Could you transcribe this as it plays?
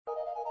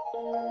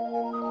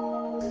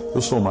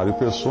Eu sou Mário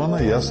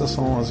Persona e essas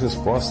são as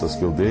respostas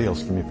que eu dei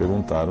aos que me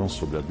perguntaram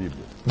sobre a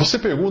Bíblia. Você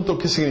pergunta o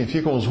que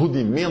significam os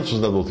rudimentos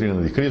da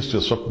doutrina de Cristo, e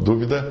a sua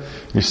dúvida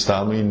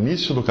está no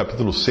início do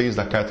capítulo 6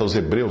 da carta aos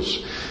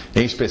Hebreus,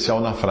 em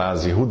especial na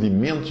frase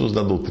rudimentos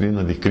da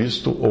doutrina de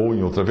Cristo, ou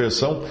em outra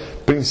versão,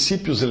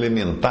 princípios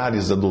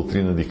elementares da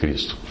doutrina de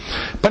Cristo.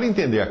 Para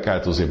entender a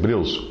carta aos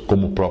Hebreus,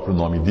 como o próprio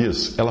nome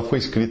diz, ela foi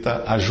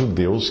escrita a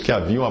judeus que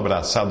haviam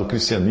abraçado o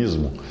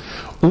cristianismo,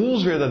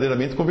 uns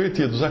verdadeiramente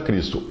convertidos a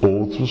Cristo,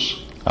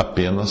 outros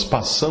apenas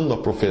passando a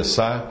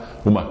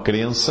professar uma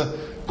crença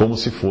como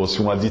se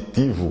fosse um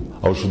aditivo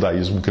ao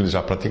judaísmo que eles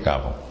já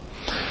praticavam.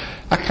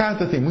 A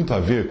carta tem muito a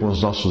ver com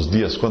os nossos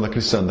dias, quando a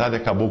cristandade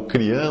acabou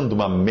criando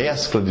uma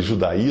mescla de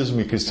judaísmo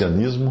e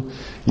cristianismo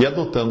e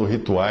adotando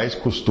rituais,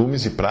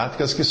 costumes e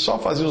práticas que só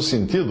faziam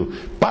sentido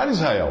para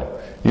Israel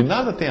e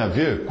nada tem a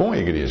ver com a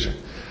igreja.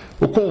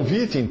 O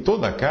convite em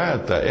toda a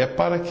carta é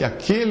para que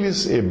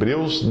aqueles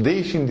hebreus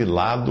deixem de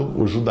lado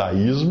o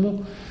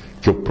judaísmo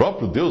que o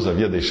próprio Deus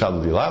havia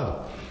deixado de lado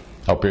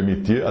ao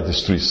permitir a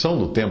destruição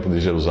do templo de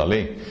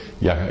Jerusalém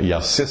e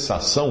a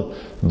cessação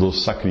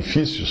dos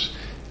sacrifícios.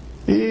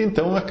 E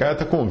então a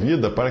carta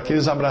convida para que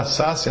eles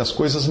abraçassem as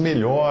coisas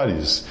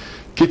melhores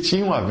que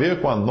tinham a ver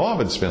com a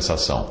nova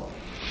dispensação.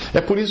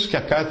 É por isso que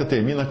a carta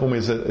termina com uma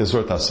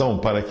exortação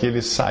para que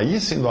eles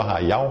saíssem do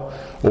arraial,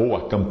 ou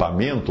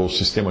acampamento, ou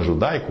sistema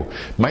judaico,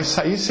 mas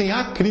saíssem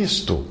a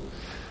Cristo.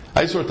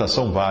 A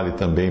exortação vale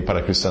também para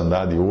a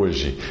cristandade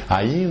hoje,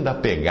 ainda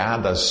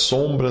apegada às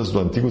sombras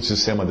do antigo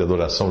sistema de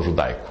adoração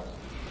judaico.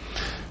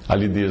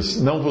 Ali diz: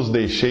 não vos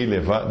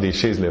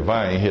deixeis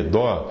levar em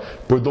redor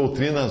por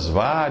doutrinas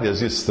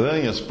várias e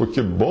estranhas,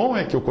 porque bom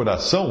é que o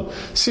coração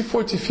se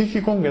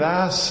fortifique com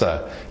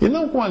graça, e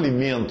não com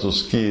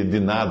alimentos que de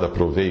nada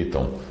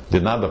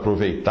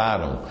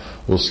aproveitaram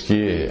os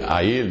que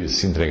a eles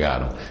se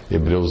entregaram.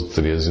 Hebreus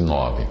 13,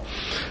 9.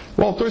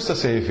 O autor está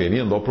se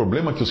referindo ao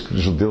problema que os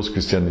judeus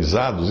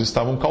cristianizados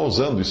estavam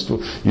causando. Isto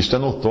é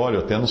notório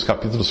até nos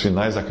capítulos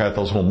finais da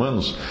carta aos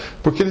Romanos,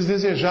 porque eles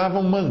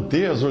desejavam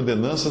manter as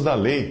ordenanças da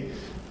lei,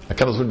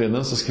 aquelas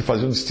ordenanças que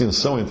faziam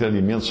distinção entre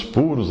alimentos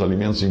puros e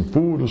alimentos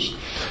impuros.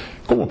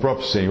 Como o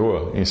próprio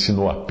Senhor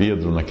ensinou a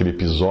Pedro naquele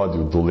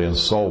episódio do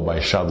lençol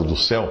baixado do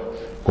céu,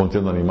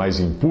 contendo animais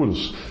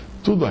impuros,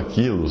 tudo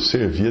aquilo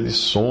servia de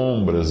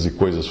sombras de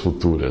coisas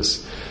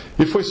futuras.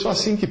 E foi só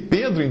assim que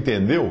Pedro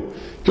entendeu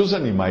que os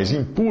animais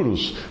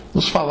impuros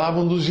nos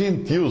falavam dos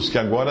gentios, que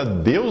agora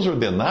Deus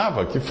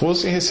ordenava que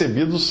fossem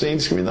recebidos sem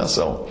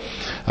discriminação.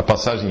 A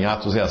passagem em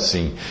Atos é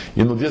assim: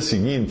 e no dia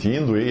seguinte,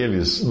 indo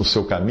eles no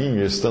seu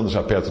caminho, e estando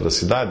já perto da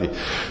cidade,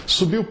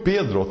 subiu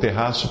Pedro ao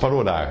terraço para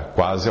orar,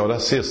 quase a hora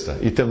sexta,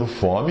 e tendo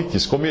fome,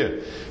 quis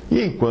comer.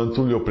 E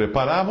enquanto lhe o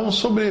preparavam,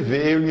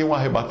 sobreveio-lhe um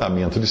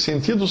arrebatamento de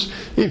sentidos,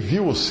 e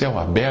viu o céu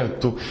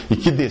aberto, e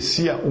que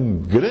descia um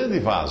grande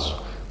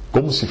vaso,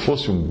 como se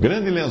fosse um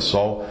grande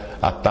lençol,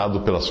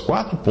 atado pelas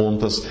quatro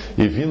pontas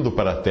e vindo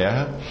para a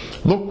terra,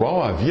 no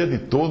qual havia de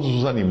todos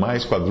os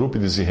animais,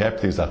 quadrúpedes e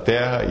répteis da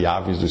terra e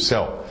aves do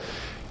céu.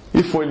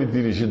 E foi-lhe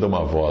dirigida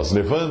uma voz: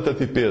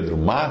 levanta-te, Pedro,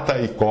 mata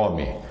e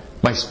come.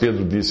 Mas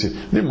Pedro disse: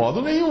 de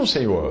modo nenhum,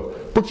 Senhor,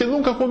 porque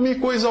nunca comi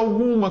coisa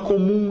alguma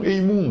comum e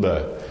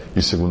imunda.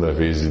 E segunda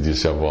vez lhe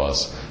disse a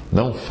voz: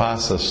 não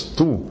faças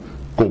tu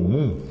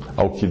comum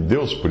ao que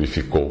Deus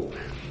purificou.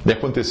 E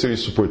aconteceu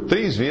isso por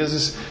 3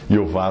 vezes, e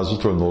o vaso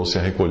tornou-se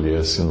a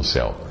recolher-se no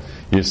céu.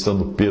 E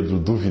estando Pedro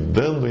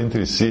duvidando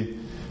entre si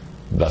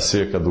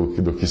acerca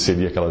do que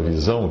seria aquela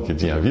visão que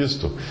tinha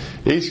visto,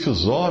 eis que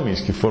os homens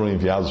que foram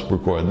enviados por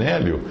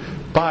Cornélio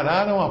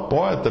pararam à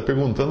porta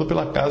perguntando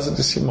pela casa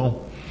de Simão.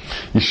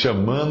 E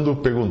chamando,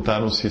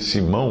 perguntaram se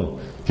Simão,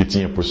 que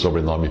tinha por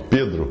sobrenome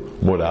Pedro,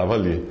 morava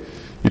ali.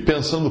 E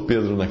pensando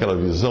Pedro naquela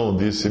visão,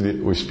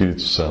 disse-lhe o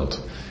Espírito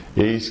Santo: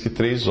 eis que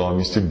 3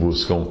 homens te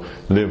buscam.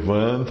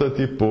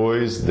 Levanta-te,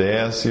 pois,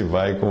 desce e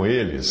vai com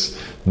eles,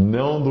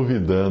 não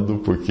duvidando,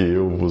 porque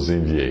eu vos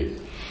enviei.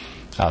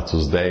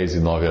 Atos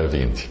 10, 9 a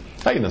 20.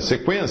 Aí, na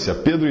sequência,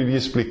 Pedro iria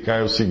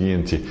explicar o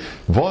seguinte: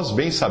 vós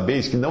bem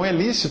sabeis que não é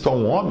lícito a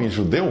um homem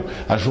judeu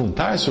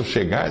ajuntar-se ou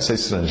chegar-se a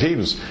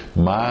estrangeiros,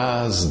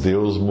 mas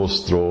Deus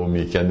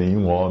mostrou-me que a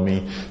nenhum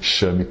homem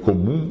chame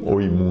comum ou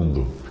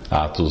imundo.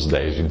 Atos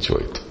 10,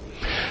 28.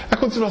 A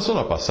continuação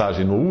da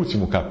passagem, no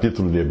último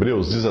capítulo de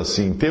Hebreus, diz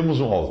assim: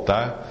 temos um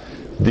altar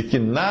de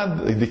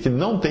que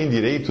não tem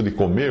direito de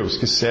comer os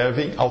que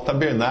servem ao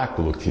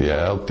tabernáculo, que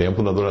é o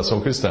templo da adoração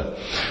cristã.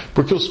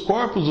 Porque os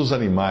corpos dos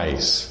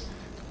animais,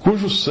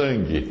 cujo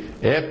sangue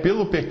é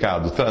pelo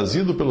pecado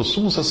trazido pelo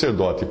sumo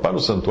sacerdote para o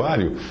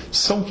santuário,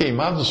 são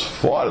queimados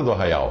fora do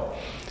arraial.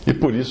 E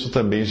por isso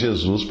também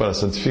Jesus, para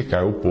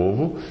santificar o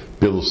povo,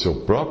 pelo seu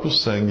próprio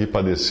sangue,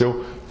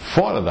 padeceu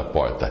fora da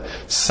porta.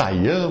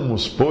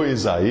 Saiamos,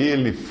 pois, a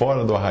ele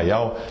fora do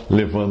arraial,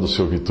 levando o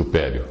seu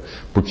vitupério.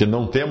 Porque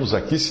não temos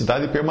aqui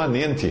cidade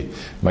permanente,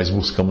 mas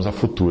buscamos a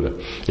futura.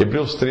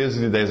 Hebreus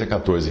 13, de 10 a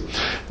 14.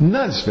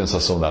 Na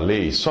dispensação da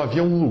lei, só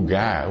havia um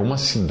lugar, uma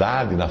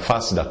cidade na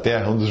face da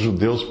terra onde os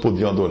judeus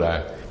podiam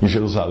adorar. Em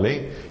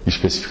Jerusalém,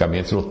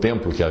 especificamente no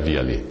templo que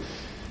havia ali.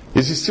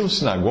 Existiam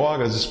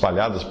sinagogas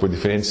espalhadas por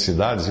diferentes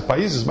cidades e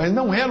países, mas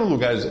não eram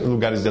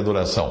lugares de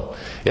adoração.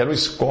 Eram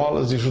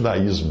escolas de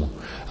judaísmo,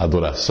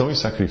 adoração e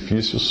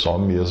sacrifício só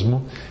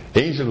mesmo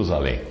em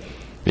Jerusalém.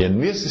 E é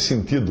nesse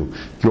sentido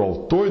que o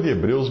autor de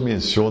Hebreus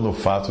menciona o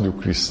fato de o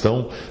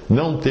cristão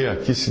não ter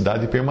aqui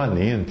cidade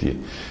permanente.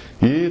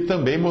 E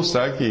também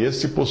mostrar que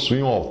este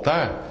possui um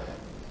altar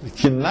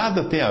que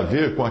nada tem a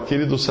ver com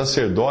aquele dos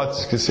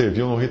sacerdotes que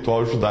serviam no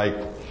ritual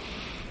judaico.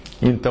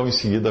 Então, em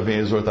seguida, vem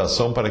a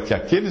exortação para que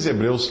aqueles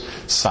hebreus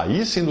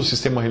saíssem do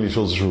sistema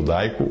religioso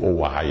judaico,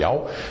 ou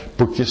arraial,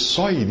 porque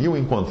só iriam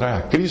encontrar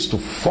a Cristo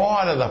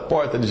fora da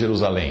porta de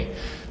Jerusalém,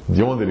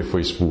 de onde ele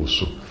foi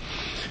expulso.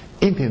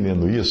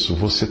 Entendendo isso,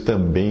 você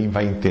também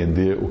vai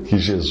entender o que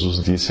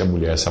Jesus disse à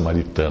mulher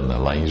samaritana,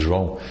 lá em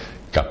João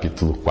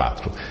capítulo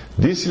 4.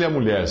 Disse-lhe a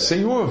mulher: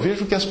 Senhor,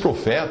 vejo que és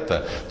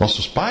profeta.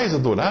 Nossos pais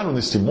adoraram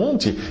neste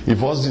monte, e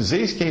vós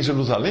dizeis que em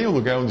Jerusalém é o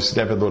lugar onde se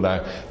deve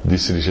adorar.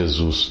 Disse-lhe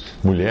Jesus: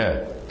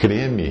 Mulher,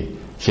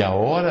 crê-me, que a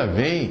hora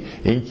vem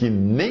em que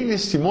nem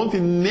neste monte,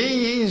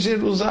 nem em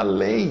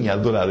Jerusalém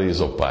adorareis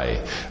ao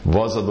Pai.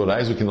 Vós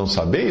adorais o que não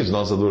sabeis,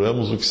 nós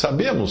adoramos o que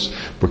sabemos,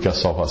 porque a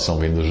salvação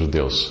vem dos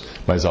judeus.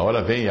 Mas a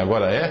hora vem, e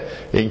agora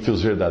é, em que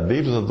os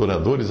verdadeiros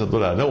adoradores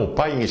adorarão o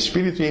Pai em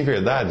espírito e em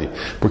verdade,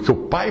 porque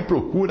o Pai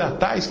procura a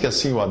tais que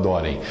assim o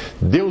adorem.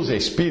 Deus é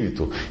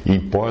espírito, e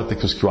importa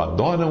que os que o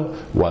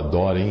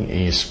adorem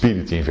em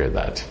espírito e em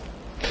verdade.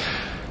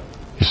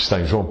 Isso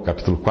está em João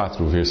capítulo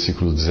 4,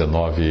 versículos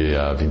 19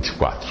 a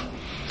 24.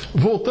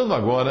 Voltando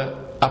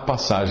agora à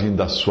passagem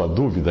da sua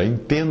dúvida,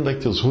 entenda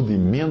que os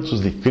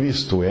rudimentos de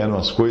Cristo eram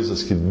as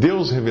coisas que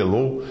Deus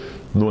revelou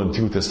no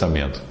Antigo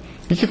Testamento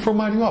e que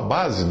formariam a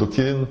base do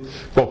que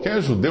qualquer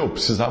judeu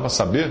precisava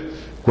saber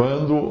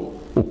quando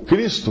o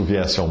Cristo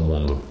viesse ao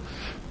mundo.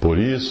 Por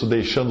isso,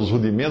 deixando os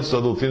rudimentos da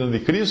doutrina de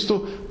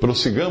Cristo,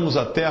 prossigamos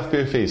até a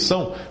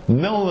perfeição,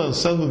 não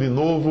lançando de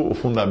novo o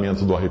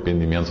fundamento do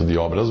arrependimento de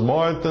obras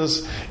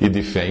mortas, e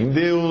de fé em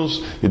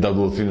Deus, e da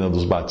doutrina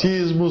dos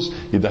batismos,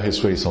 e da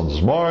ressurreição dos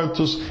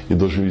mortos, e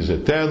do juízo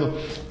eterno,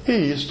 e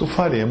isto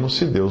faremos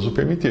se Deus o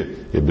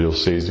permitir.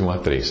 Hebreus 6, de 1 a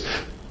 3.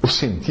 O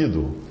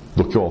sentido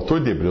do que o autor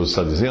de Hebreus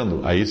está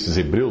dizendo a esses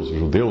hebreus,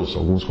 judeus,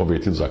 alguns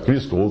convertidos a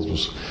Cristo,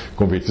 outros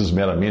convertidos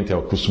meramente a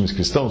costumes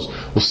cristãos,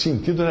 o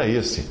sentido era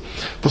esse.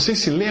 Vocês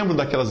se lembram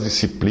daquelas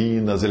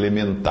disciplinas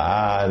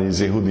elementares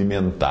e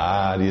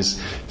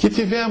rudimentares que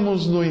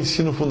tivemos no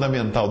ensino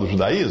fundamental do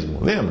judaísmo?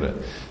 Lembra?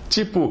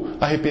 Tipo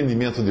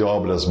arrependimento de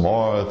obras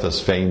mortas,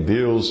 fé em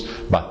Deus,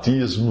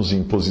 batismos,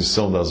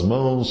 imposição das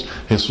mãos,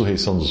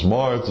 ressurreição dos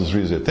mortos,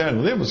 juízo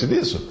eterno. Lembram-se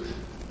disso?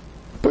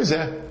 Pois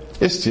é.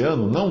 Este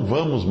ano não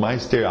vamos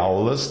mais ter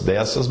aulas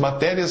dessas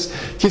matérias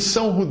que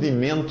são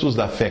rudimentos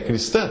da fé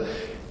cristã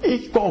e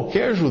que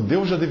qualquer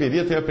judeu já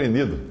deveria ter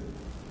aprendido.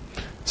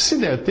 Se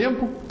der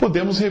tempo,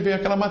 podemos rever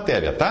aquela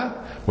matéria,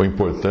 tá? O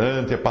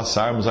importante é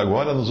passarmos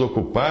agora a nos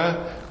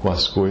ocupar com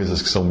as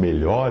coisas que são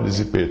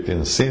melhores e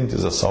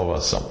pertencentes à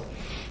salvação.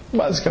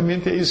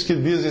 Basicamente é isso que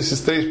diz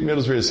esses 3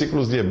 primeiros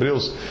versículos de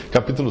Hebreus,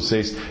 capítulo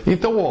 6.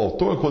 Então o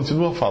autor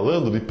continua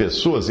falando de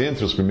pessoas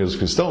entre os primeiros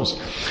cristãos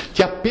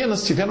que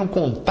apenas tiveram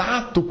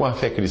contato com a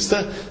fé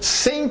cristã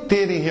sem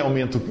terem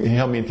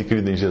realmente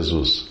crido em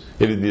Jesus.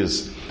 Ele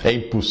diz: é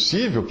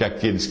impossível que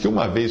aqueles que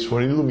uma vez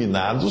foram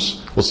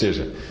iluminados, ou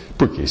seja,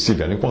 porque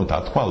estiveram em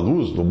contato com a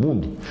luz do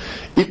mundo,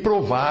 e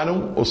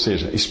provaram, ou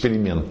seja,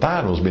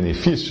 experimentaram os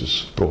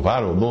benefícios,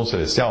 provaram o dom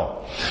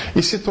celestial,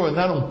 e se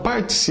tornaram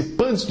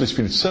participantes do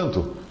Espírito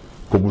Santo,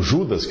 como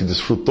Judas, que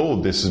desfrutou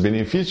desses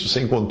benefícios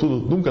sem,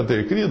 contudo, nunca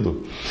ter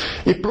crido,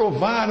 e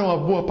provaram a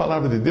boa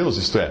palavra de Deus,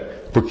 isto é,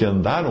 porque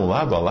andaram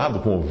lado a lado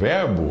com o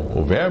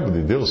Verbo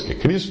de Deus, que é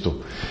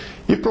Cristo,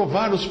 e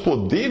provaram os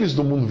poderes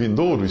do mundo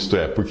vindouro, isto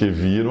é, porque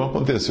viram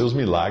acontecer os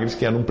milagres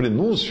que eram um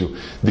prenúncio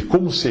de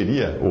como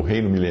seria o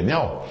reino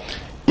milenial,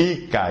 e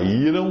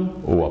caíram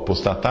ou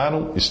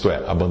apostataram, isto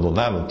é,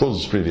 abandonaram todos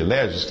os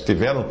privilégios que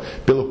tiveram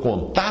pelo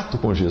contato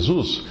com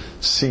Jesus,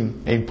 sim,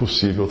 é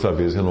impossível outra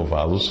vez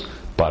renová-los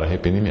para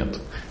arrependimento.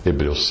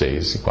 Hebreus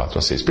 6, 4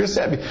 a 6.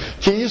 Percebe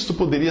que isto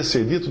poderia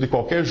ser dito de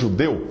qualquer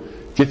judeu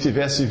que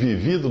tivesse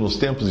vivido nos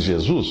tempos de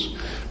Jesus,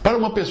 para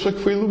uma pessoa que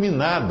foi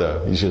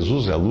iluminada, e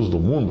Jesus é a luz do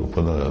mundo,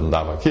 quando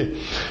andava aqui,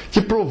 que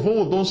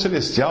provou o dom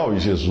celestial, e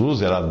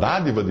Jesus era a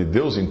dádiva de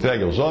Deus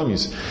entregue aos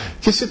homens,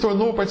 que se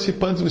tornou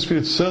participante do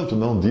Espírito Santo,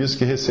 não diz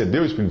que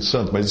recebeu o Espírito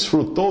Santo, mas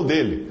desfrutou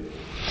dele,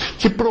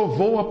 que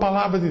provou a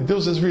palavra de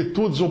Deus, as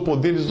virtudes ou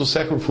poderes do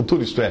século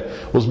futuro, isto é,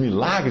 os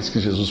milagres que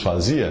Jesus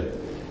fazia,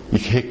 e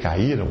que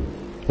recaíram,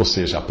 ou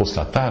seja,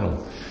 apostataram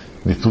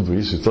de tudo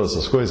isso e todas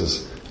essas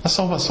coisas. A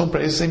salvação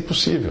para eles é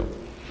impossível.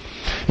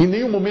 Em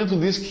nenhum momento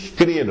diz que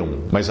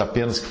creram, mas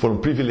apenas que foram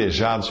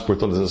privilegiados por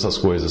todas essas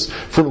coisas.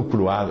 Foram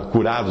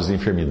curados de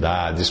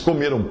enfermidades,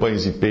 comeram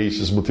pães e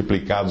peixes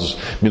multiplicados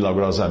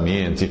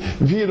milagrosamente,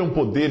 viram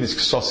poderes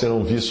que só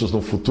serão vistos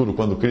no futuro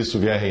quando Cristo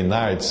vier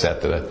reinar,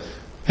 etc.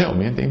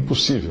 Realmente é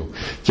impossível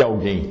que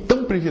alguém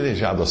tão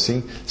privilegiado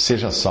assim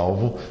seja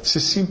salvo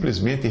se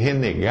simplesmente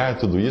renegar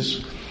tudo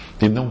isso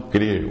e não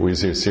crer ou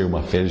exercer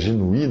uma fé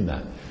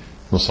genuína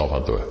no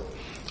Salvador.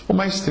 O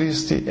mais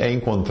triste é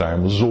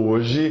encontrarmos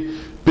hoje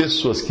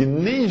pessoas que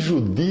nem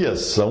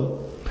judias são,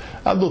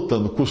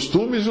 adotando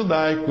costumes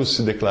judaicos,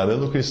 se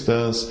declarando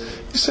cristãs.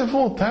 Isso é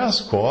voltar as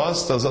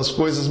costas às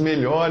coisas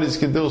melhores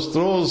que Deus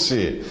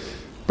trouxe,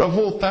 para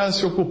voltar a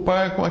se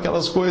ocupar com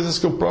aquelas coisas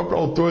que o próprio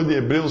autor de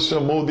Hebreus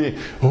chamou de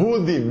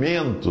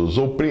rudimentos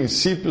ou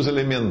princípios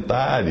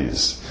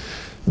elementares.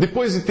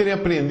 Depois de terem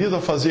aprendido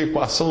a fazer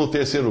equação do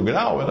terceiro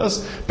grau,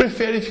 elas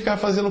preferem ficar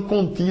fazendo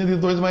continha de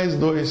 2 mais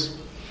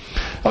 2.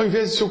 Ao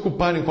invés de se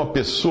ocuparem com a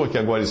pessoa que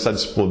agora está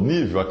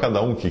disponível a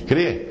cada um que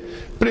crê,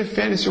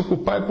 preferem se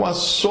ocupar com as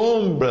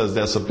sombras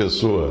dessa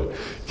pessoa,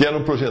 que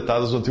eram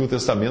projetadas no Antigo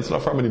Testamento na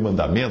forma de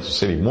mandamentos,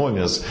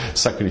 cerimônias,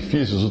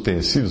 sacrifícios,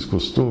 utensílios,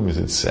 costumes,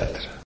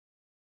 etc.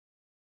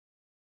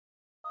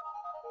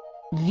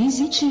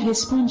 Visite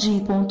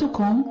respondi.com.br.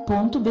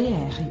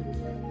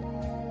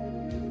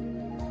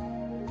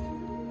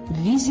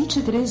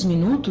 Visite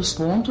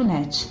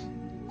 3minutos.net.